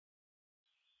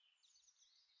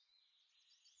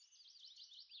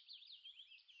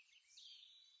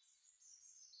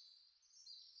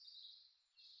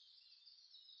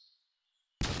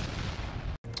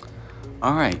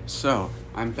Alright, so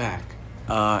I'm back.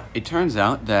 It turns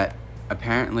out that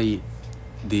apparently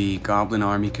the Goblin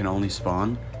army can only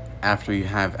spawn after you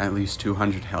have at least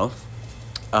 200 health.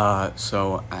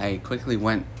 So I quickly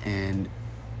went and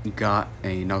got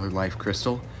another life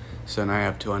crystal, so now I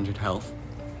have 200 health.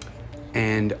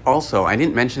 And also, I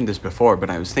didn't mention this before, but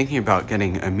I was thinking about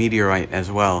getting a meteorite as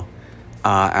well,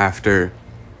 after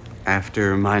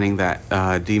mining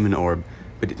that demon orb.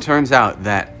 But it turns out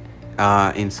that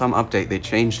in some update they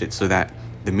changed it so that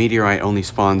the meteorite only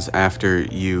spawns after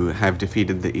you have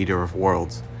defeated the Eater of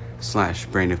Worlds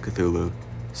 / Brain of Cthulhu.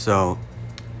 So,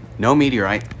 no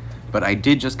meteorite, but I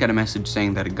did just get a message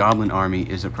saying that a goblin army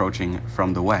is approaching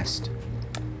from the west,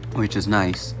 which is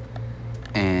nice.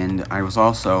 And I was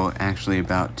also actually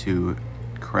about to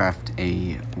craft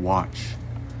a watch,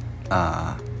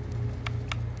 so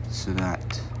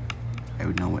that I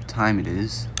would know what time it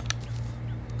is,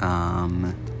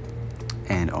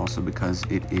 and also because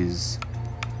it is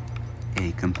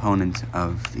a component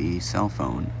of the cell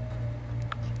phone.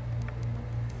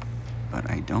 But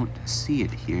I don't see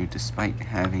it here despite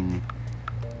having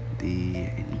the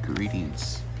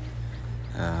ingredients.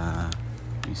 Let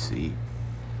me see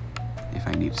if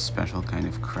I need a special kind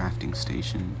of crafting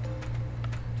station.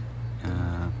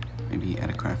 Maybe at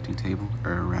a crafting table,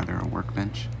 or rather a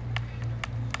workbench.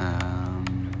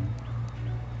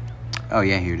 Oh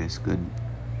yeah, here it is. Good.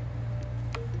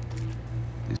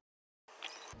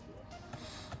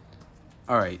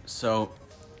 Alright, so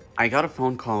I got a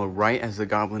phone call right as the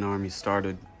Goblin army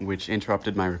started, which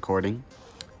interrupted my recording.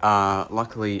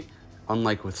 Luckily,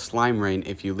 unlike with Slime Rain,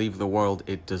 if you leave the world,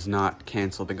 it does not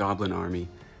cancel the Goblin army.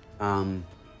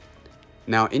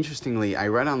 Now, interestingly, I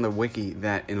read on the wiki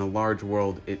that in a large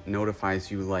world, it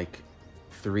notifies you like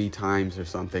 3 times or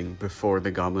something before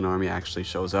the Goblin army actually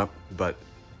shows up, but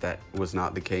that was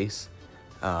not the case.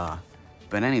 But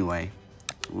anyway,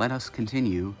 let us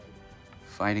continue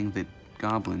fighting the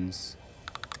goblins.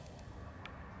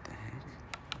 The heck?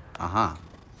 Aha.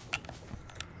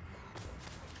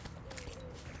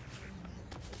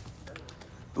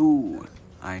 Ooh,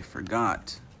 I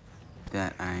forgot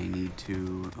that I need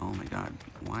to... Oh my god,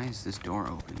 why is this door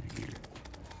open here?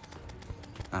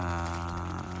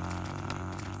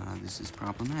 This is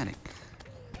problematic.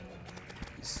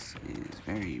 This is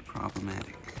very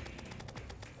problematic.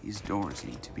 These doors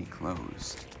need to be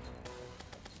closed.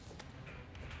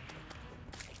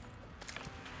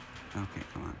 Okay,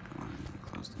 come on. I'm gonna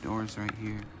close the doors right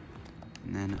here.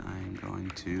 And then I'm going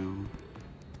to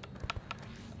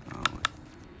go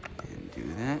and do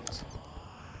that.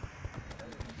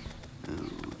 Oh,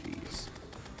 jeez.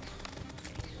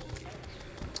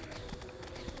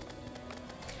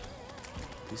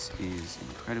 This is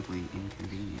incredibly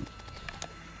inconvenient.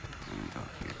 Let me go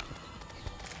here.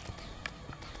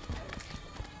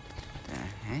 The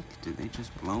heck? Did they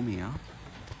just blow me up?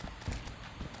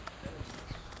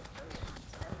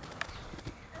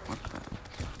 What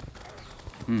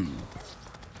the?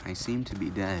 I seem to be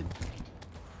dead.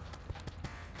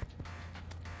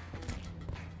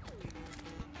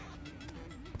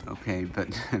 Okay, but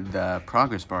the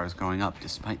progress bar is going up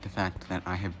despite the fact that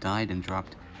I have died and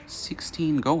dropped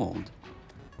 16 gold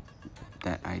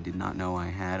that I did not know I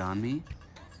had on me.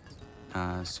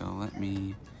 So let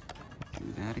me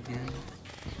do that again.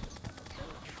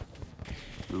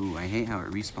 Ooh, I hate how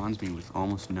it respawns me with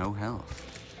almost no health.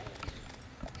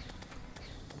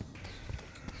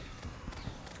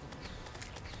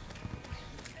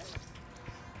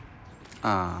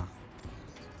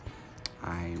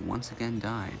 I once again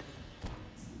died.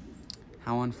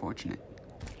 How unfortunate.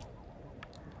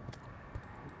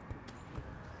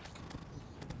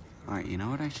 Alright, you know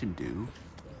what I should do?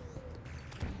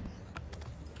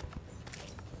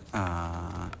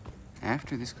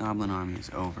 After this goblin army is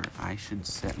over, I should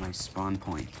set my spawn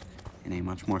point in a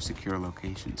much more secure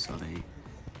location so they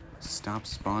stop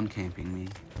spawn camping me.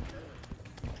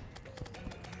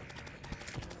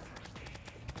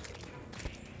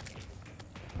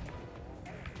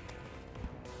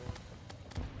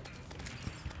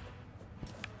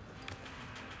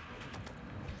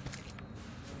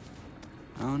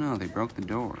 Oh no, they broke the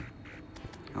door.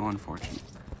 How unfortunate.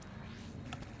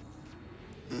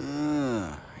 Ugh,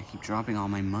 I keep dropping all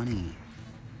my money.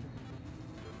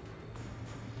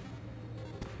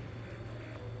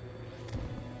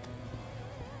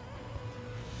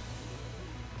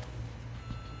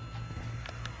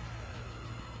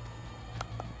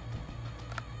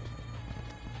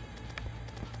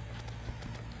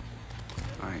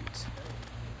 Alright.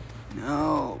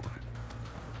 No!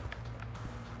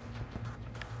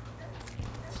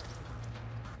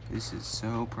 This is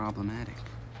so problematic.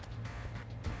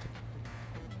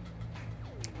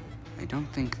 don't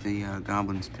think the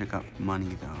goblins pick up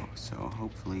money though, so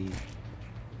hopefully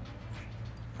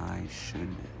I should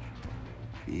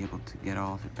be able to get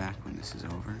all of it back when this is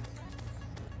over.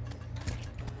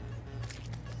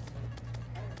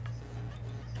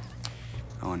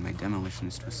 Oh, and my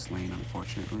demolitionist was slain,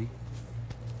 unfortunately.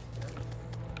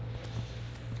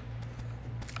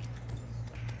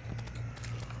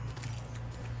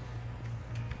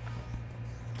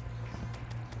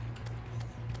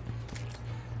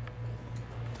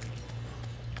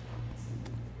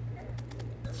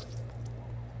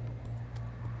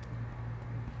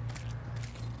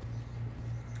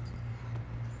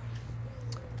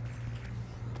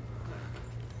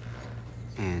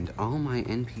 And all my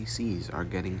NPCs are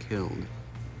getting killed,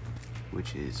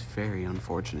 which is very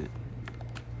unfortunate.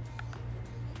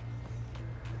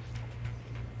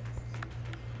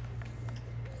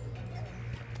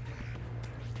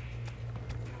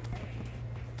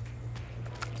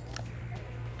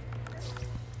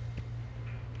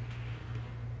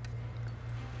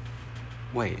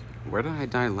 Wait, where did I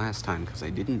die last time? Because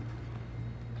I didn't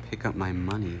pick up my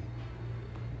money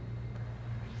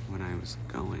when I was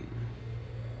going.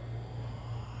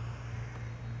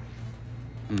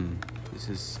 This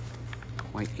is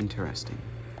quite interesting.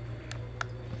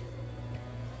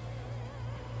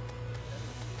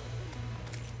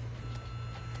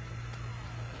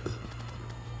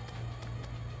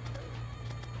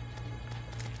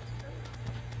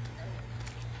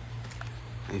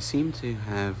 I seem to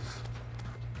have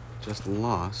just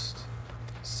lost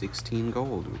 16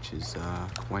 gold, which is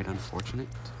quite unfortunate.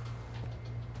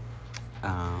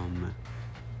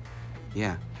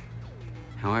 Yeah.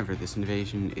 However, this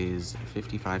invasion is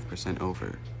 55%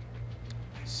 over,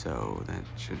 so that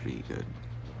should be good.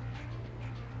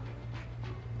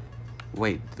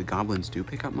 Wait, the goblins do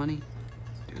pick up money?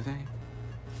 Do they?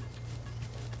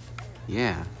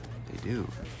 Yeah, they do.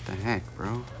 What the heck,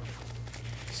 bro?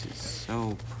 This is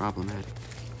so problematic.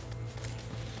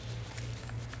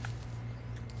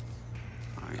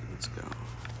 Alright, let's go.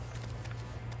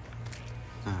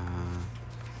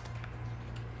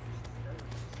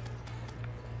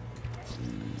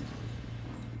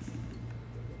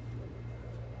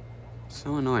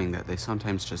 So annoying that they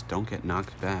sometimes just don't get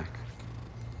knocked back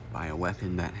by a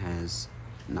weapon that has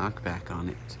knockback on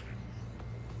it.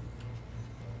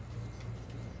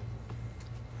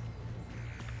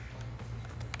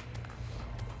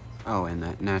 Oh, and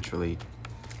that naturally,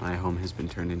 my home has been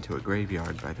turned into a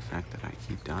graveyard by the fact that I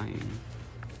keep dying.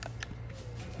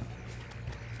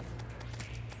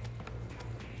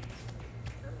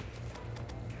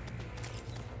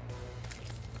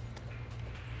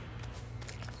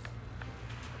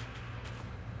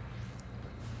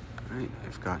 Alright,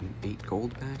 I've gotten 8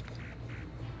 gold back,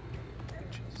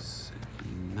 which is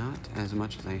not as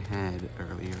much as I had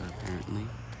earlier, apparently.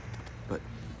 But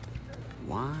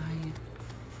why?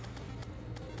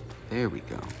 There we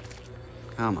go.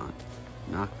 Come on.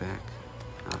 Knock back.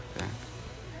 Knock back.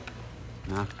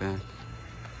 Knock back.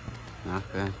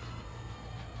 Knock back.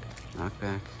 Knock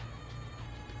back.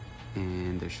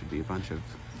 And there should be a bunch of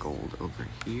gold over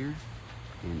here.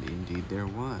 And indeed there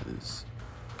was.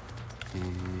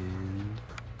 And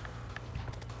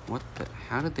what the,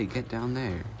 how did they get down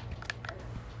there?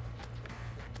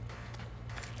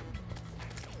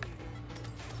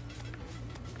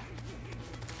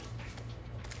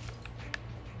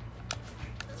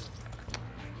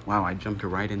 Wow, I jumped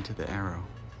right into the arrow.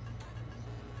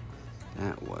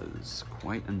 That was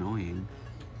quite annoying.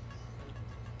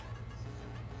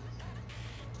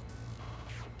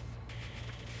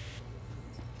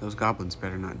 Those goblins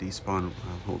better not despawn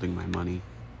while holding my money.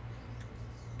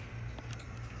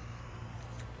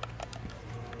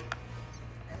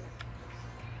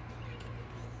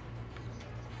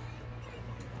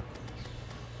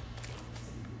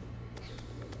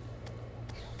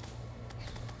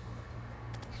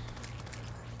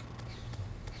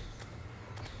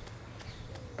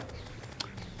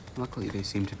 Luckily, they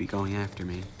seem to be going after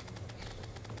me.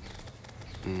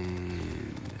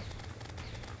 And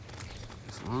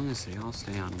as long as they all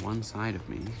stay on one side of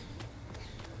me,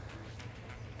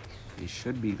 they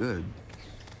should be good.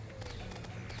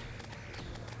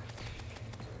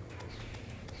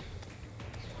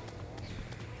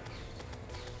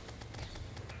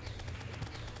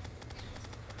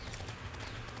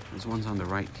 Those ones on the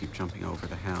right keep jumping over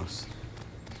the house,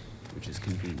 which is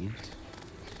convenient.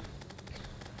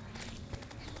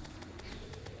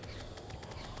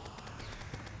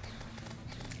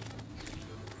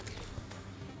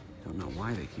 Don't know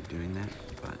why they keep doing that,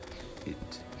 but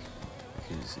it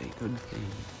is a good thing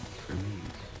for me,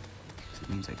 because it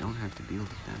means I don't have to deal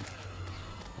with them.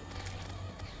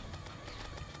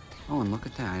 Oh, and look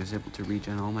at that, I was able to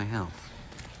regen all my health.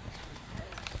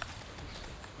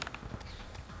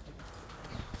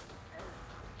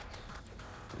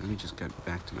 Let me just get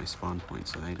back to my spawn point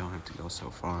so they don't have to go so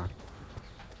far.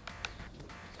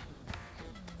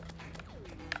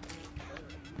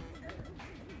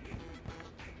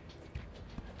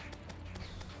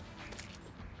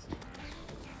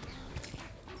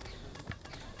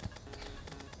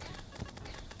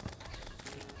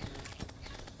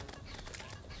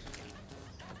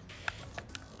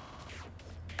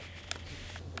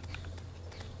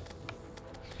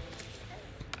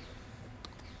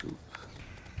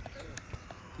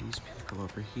 These people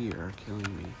over here are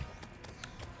killing me.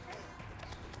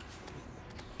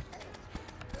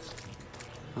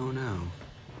 Oh no.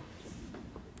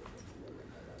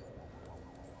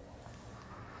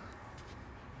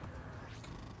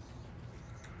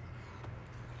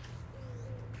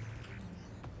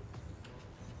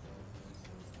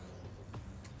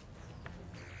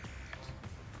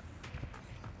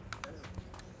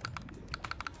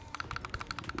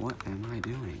 What am I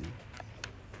doing?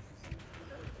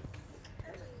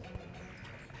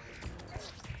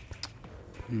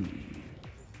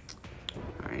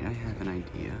 Alright, I have an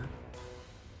idea,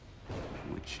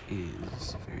 which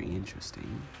is very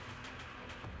interesting.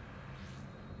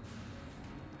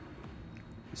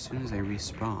 As soon as I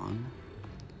respawn,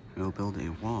 we'll build a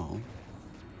wall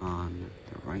on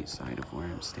the right side of where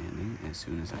I'm standing, as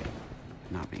soon as I'm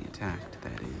not being attacked,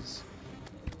 that is.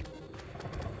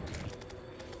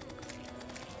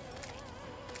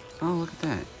 Oh, look at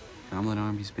that. Goblin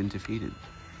army's been defeated.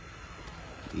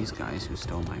 These guys who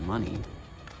stole my money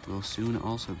will soon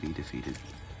also be defeated.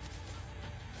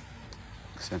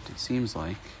 Except it seems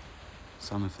like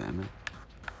some of them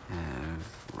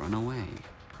have run away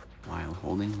while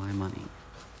holding my money.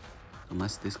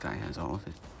 Unless this guy has all of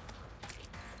it.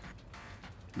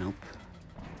 Nope.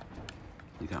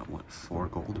 We got, what, 4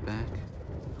 gold back?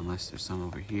 Unless there's some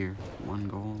over here. 1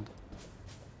 gold.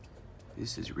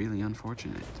 This is really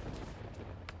unfortunate.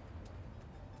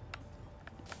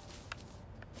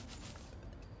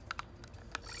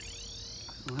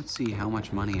 Let's see how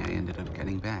much money I ended up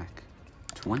getting back.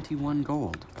 21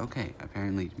 gold. Okay,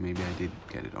 apparently maybe I did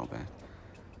get it all back.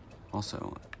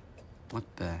 Also, what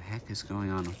the heck is going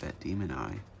on with that demon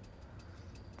eye?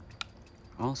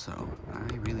 Also, I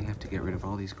really have to get rid of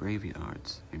all these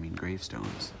gravestones.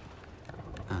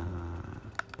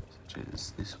 Such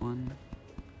as this one.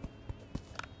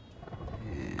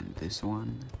 And this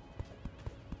one.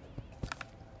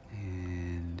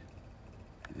 And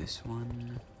this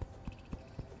one.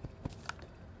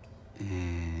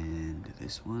 And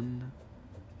this one.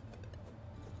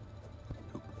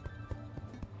 Nope.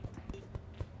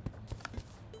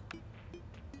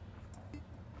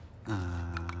 Are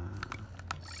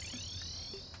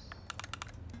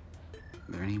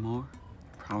there any more?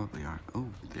 Probably are. Oh,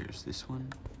 there's this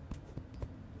one.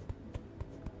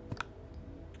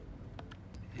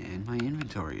 And my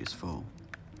inventory is full.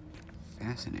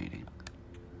 Fascinating.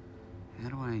 How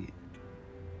do I...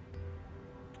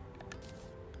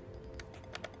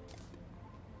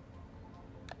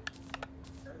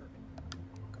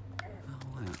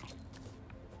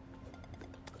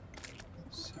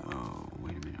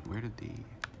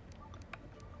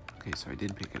 Okay, so I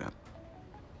did pick it up.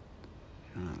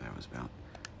 I don't know what that was about.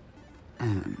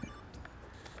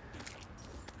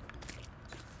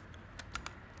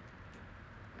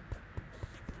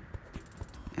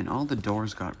 And all the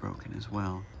doors got broken as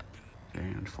well. Very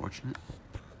unfortunate.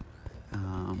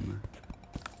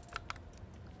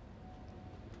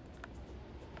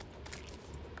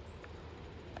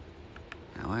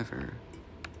 However,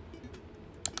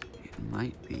 it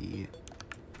might be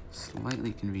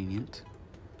slightly convenient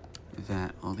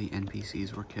that all the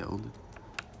NPCs were killed,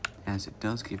 as it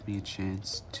does give me a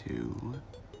chance to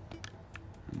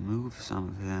move some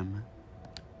of them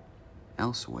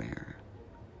elsewhere.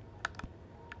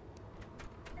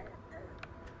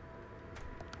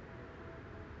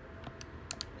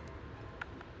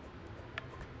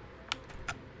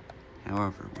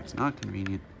 However, what's not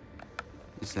convenient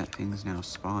is that things now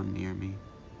spawn near me.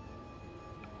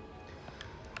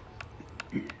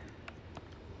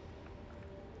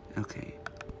 Okay.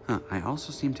 Huh, I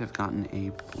also seem to have gotten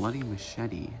a bloody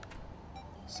machete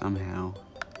somehow,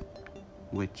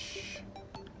 which,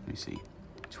 let me see,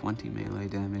 20 melee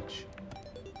damage,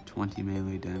 20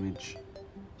 melee damage,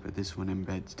 but this one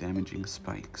embeds damaging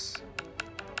spikes,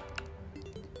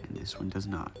 and this one does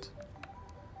not.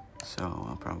 So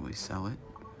I'll probably sell it.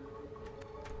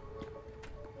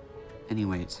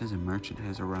 Anyway, it says a merchant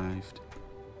has arrived,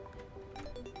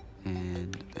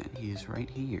 and that he is right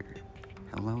here.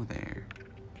 Hello there.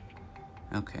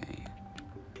 Okay.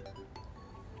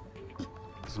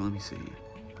 So let me see.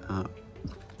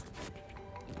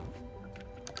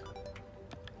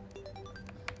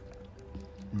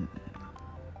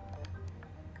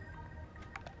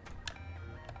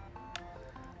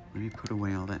 Let me put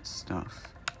away all that stuff.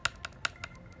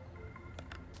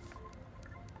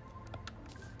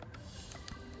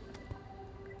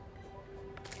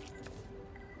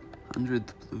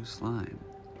 100th blue slime.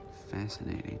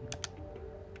 Fascinating.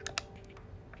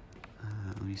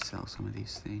 Let me sell some of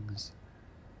these things.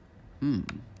 I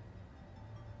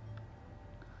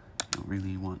don't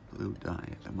really want blue dye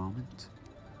at the moment.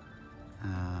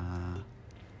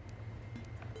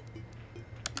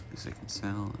 This I can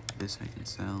sell. This I can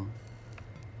sell.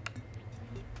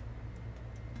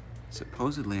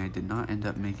 Supposedly I did not end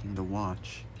up making the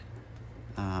watch.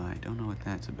 I don't know what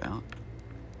that's about.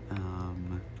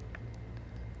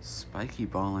 Spiky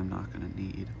ball I'm not gonna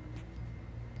need.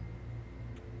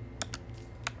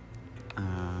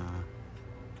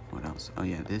 What else? Oh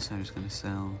yeah, this I was gonna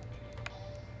sell.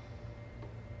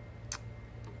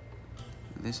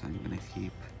 This I'm gonna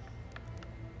keep.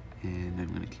 And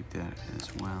I'm gonna keep that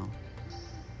as well.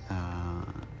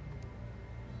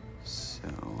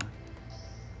 So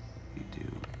we do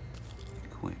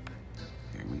equip.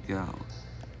 There we go.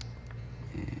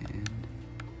 And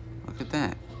look at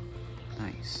that.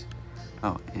 Nice.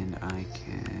 Oh, and I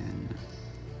can...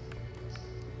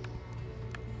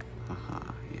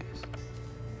 Haha, yes.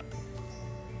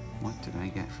 What did I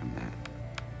get from that?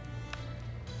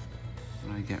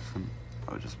 What did I get from...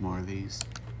 Oh, just more of these.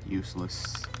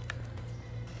 Useless.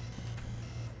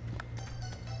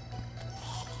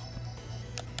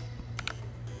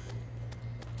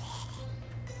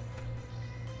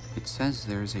 It says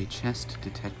there is a chest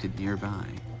detected nearby.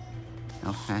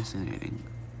 How fascinating.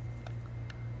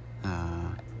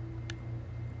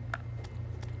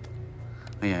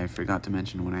 Oh yeah, I forgot to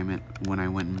mention when I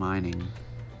went mining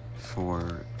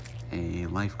for a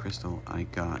life crystal, I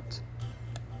got,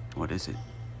 what is it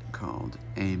called?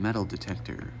 A metal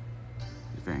detector.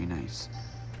 Very nice.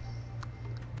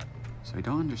 So I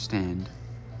don't understand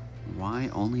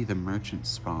why only the merchant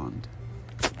spawned,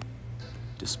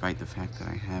 despite the fact that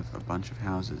I have a bunch of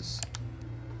houses.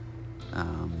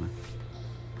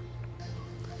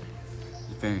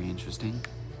 Very interesting.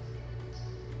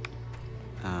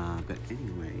 But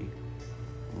anyway,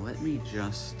 let me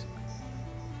just...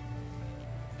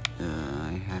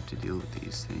 I have to deal with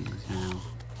these things now.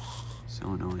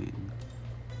 So annoying.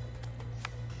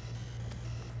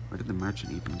 Where did the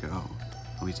merchant even go?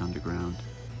 Oh, he's underground.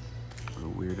 What a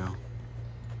weirdo.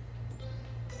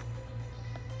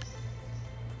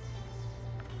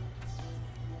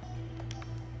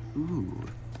 Ooh.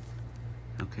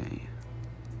 Okay.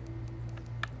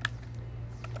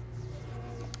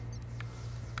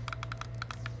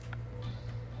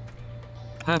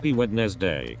 Happy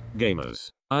Wednesday, gamers.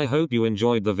 I hope you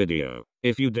enjoyed the video.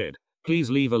 If you did, please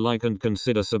leave a like and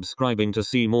consider subscribing to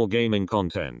see more gaming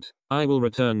content. I will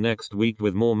return next week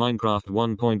with more Minecraft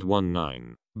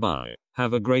 1.19. Bye.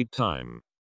 Have a great time.